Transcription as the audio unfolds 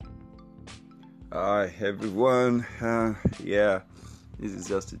Hi everyone. Yeah, this is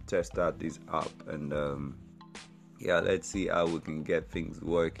just to test out this app, and let's see how we can get things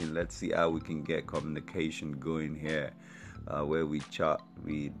working. Let's see how we can get communication going here, where we chat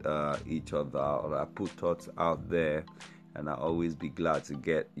with each other, or I put thoughts out there, and I always be glad to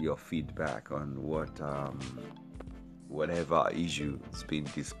get your feedback on whatever issue is being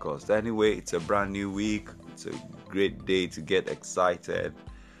discussed. Anyway, it's a brand new week. It's a great day to get excited.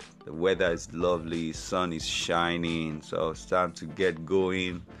 The weather is lovely, sun is shining, so it's time to get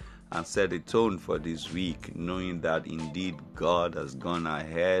going and set a tone for this week, knowing that indeed God has gone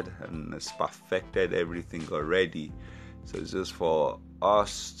ahead and has perfected everything already. So it's just for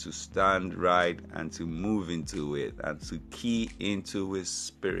us to stand right and to move into it and to key into His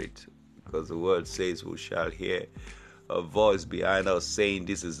Spirit, because the word says we shall hear a voice behind us saying,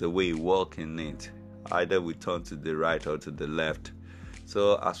 "This is the way, walk in it." Either we turn to the right or to the left.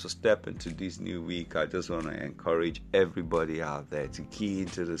 So as we step into this new week, I just want to encourage everybody out there to key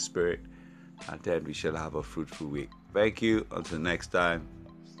into the Spirit, and then we shall have a fruitful week. Thank you. Until next time,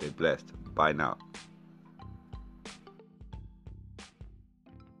 stay blessed. Bye now.